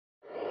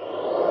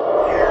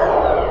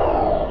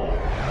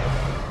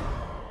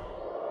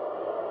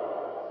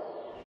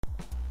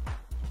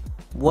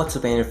What's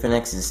up, Android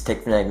Fanatics? This is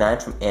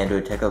TechFanatic9 from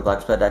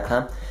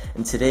AndroidTech.blogspot.com,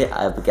 and today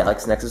I have the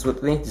Galaxy Nexus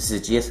with me. This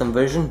is a GSM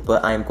version,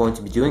 but I am going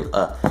to be doing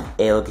a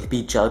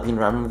AOKP Jelly Bean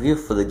ROM review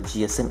for the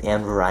GSM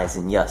and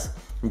Verizon. Yes,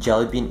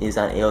 Jelly Bean is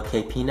on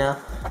AOKP now,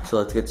 so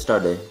let's get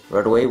started.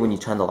 Right away, when you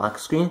turn the lock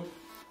screen,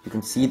 you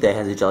can see that it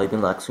has a Jelly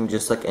Bean lock screen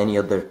just like any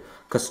other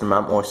custom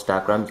ROM or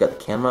stack ROM. You got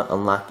the camera,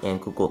 unlock,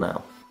 and Google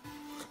Now.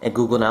 And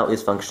Google Now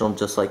is functional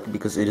just like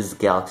because it is the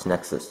Galaxy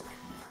Nexus.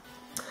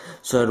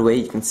 So right away,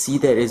 you can see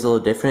that it is a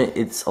little different.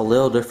 It's a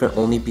little different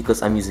only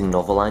because I'm using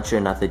Nova Launcher,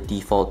 not the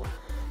default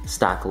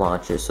stock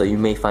launcher. So you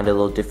may find it a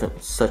little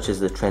different, such as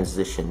the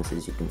transitions,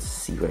 as you can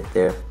see right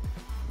there.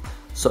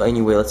 So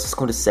anyway, let's just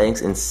go into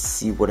settings and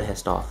see what it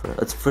has to offer.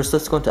 Let's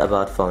go into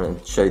About Phone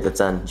and show you that's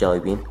on Jelly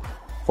Bean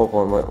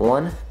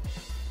 4.1.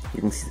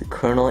 You can see the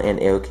kernel and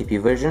AOKP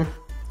version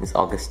is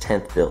August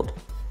 10th build.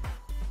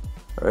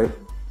 Alright.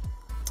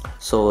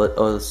 So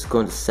let's go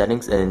into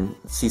settings and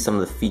see some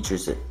of the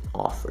features it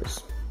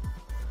offers.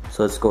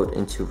 So let's go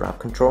into ROM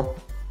control,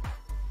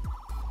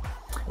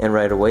 and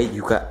right away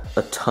you got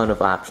a ton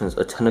of options,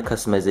 a ton of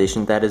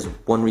customization. That is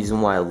one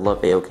reason why I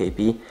love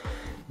AOKP.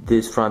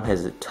 This ROM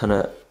has a ton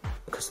of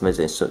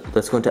customization. So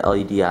let's go into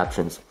LED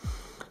options.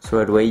 So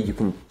right away you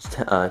can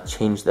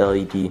change the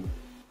LED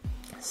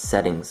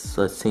settings.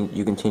 So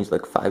you can change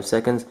like 5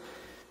 seconds,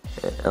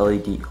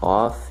 LED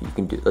off. You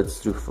can do, let's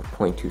do for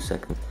 0.2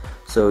 seconds.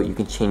 So you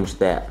can change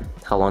that,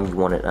 how long you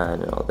want it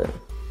on and all that.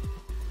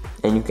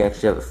 And you can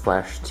actually have a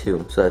flash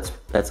too, so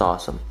that's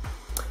awesome.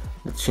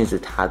 Let's change the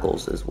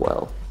toggles as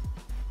well.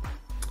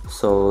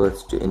 So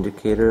let's do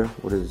indicator.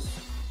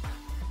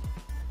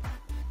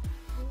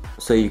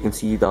 So you can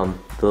see the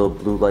little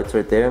blue lights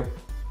right there.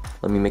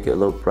 Let me make it a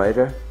little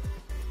brighter,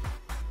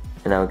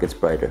 and now it gets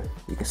brighter.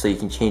 So you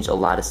can change a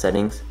lot of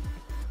settings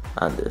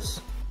on this.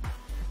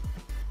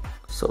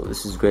 So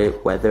this is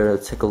great. Weather.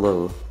 Let's take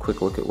a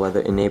quick look at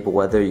weather. Enable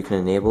weather. You can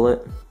enable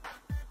it.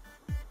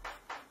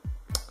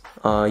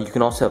 You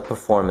can also have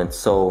performance,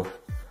 so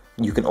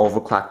you can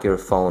overclock your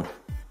phone.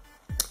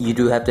 You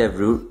do have to have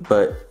root,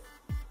 but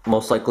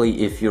most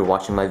likely if you're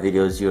watching my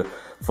videos, your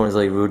phone is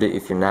already rooted.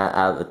 If you're not,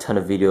 I have a ton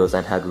of videos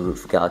on how to root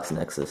for Galaxy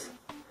Nexus.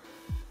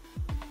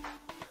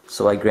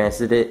 So I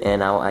granted it, and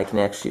now I can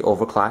actually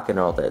overclock it and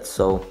all that.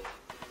 So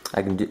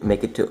I can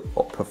make it to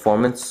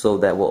performance, so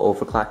that will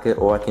overclock it,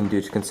 or I can do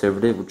it to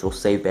conservative, which will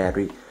save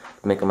battery,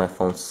 making my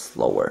phone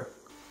slower.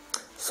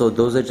 So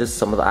those are just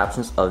some of the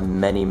options of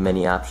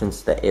many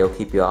options that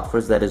AOKP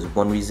offers. That is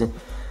one reason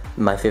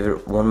one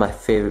of my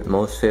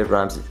most favorite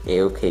ROMs is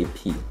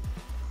AOKP.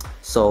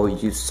 So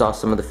you saw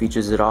some of the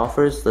features it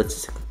offers.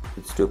 Let's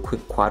do a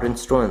quick Quadrant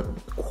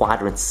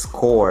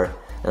Score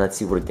and let's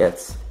see what it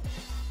gets.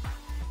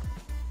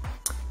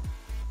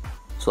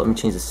 So let me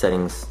change the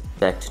settings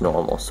back to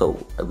normal so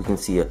we can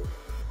see a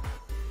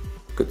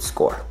good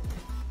score.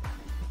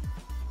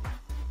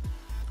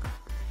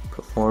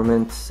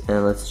 Performance,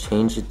 and let's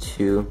change it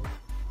to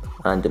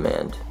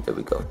OnDemand. There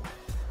we go.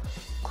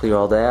 Clear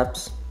all the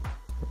apps.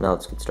 Now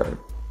let's get started.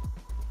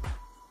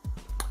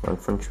 Run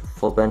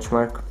full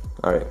benchmark.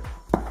 Alright.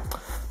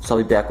 So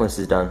I'll be back when this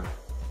is done.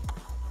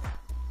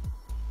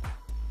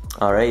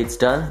 Alright, it's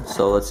done.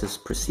 So let's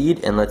just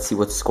proceed and let's see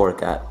what score it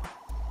got.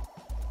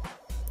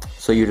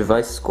 So your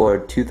device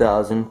scored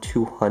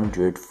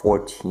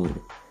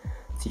 2,214.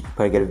 So you can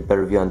probably get a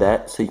better view on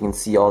that, so you can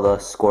see all the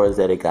scores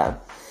that it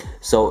got.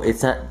 So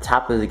it's not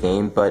top of the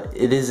game, but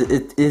it is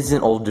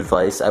an old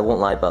device. I won't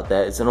lie about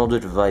that. It's an older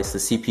device. The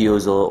CPU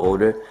is a little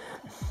older,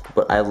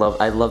 but I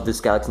love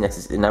this Galaxy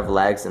Nexus. It never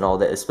lags and all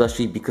that,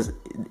 especially because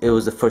it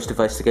was the first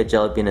device to get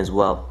Jelly Bean as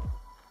well.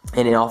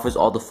 And it offers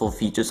all the full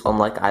features,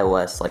 unlike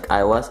iOS. Like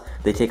iOS,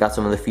 they take out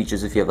some of the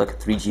features if you have like a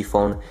 3G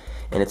phone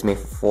and it's made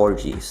for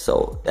 4G.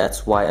 So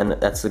that's why, and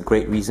that's a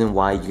great reason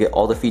why you get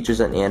all the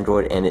features on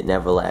Android and it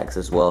never lags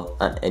as well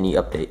on any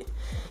update,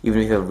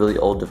 even if you have a really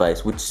old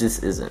device, which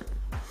this isn't.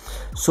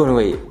 So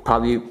anyway,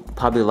 probably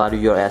a lot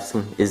of you are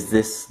asking, is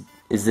this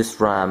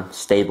ROM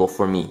stable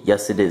for me?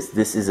 Yes, it is.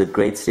 This is a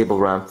great stable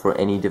ROM for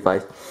any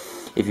device.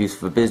 If used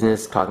for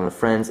business, talking to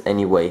friends,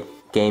 anyway,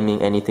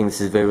 gaming, anything,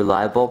 this is very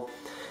reliable,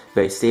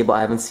 very stable.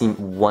 I haven't seen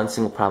one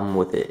single problem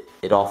with it.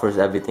 It offers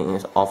everything.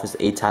 It offers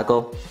a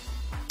toggle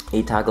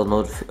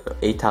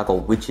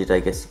widget, I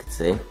guess you could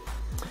say,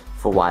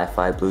 for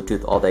Wi-Fi,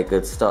 Bluetooth, all that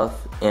good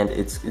stuff, and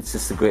it's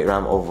just a great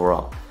ROM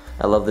overall.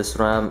 I love this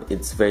ROM.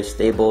 It's very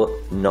stable,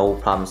 no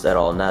problems at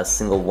all, not a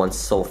single one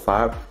so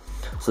far.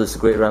 So it's a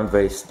great ROM,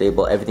 very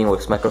stable. Everything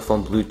works: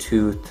 microphone,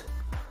 Bluetooth,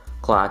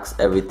 clocks,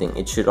 everything.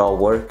 It should all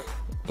work,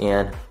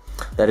 and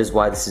that is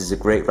why this is a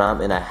great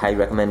ROM, and I highly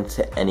recommend it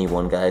to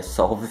anyone, guys.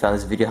 So I hope you found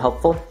this video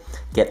helpful.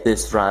 Get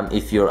this ROM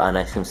if you're on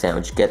Ice Cream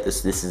Sandwich. Get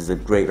this. This is a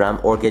great ROM.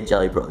 Or get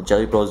Jelly Bro.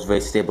 Jelly Bro is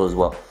very stable as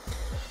well.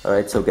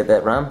 Alright, so get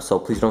that ROM. So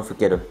please don't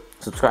forget to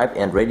subscribe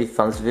and rate if you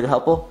found this video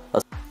helpful.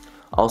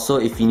 Also,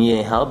 if you need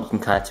any help, you can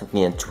contact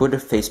me on Twitter,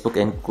 Facebook,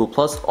 and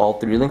Google+. All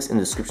 3 links in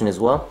the description as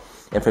well.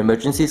 And for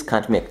emergencies,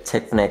 contact me at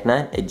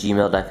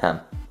techfanatic9@gmail.com.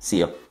 See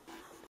you.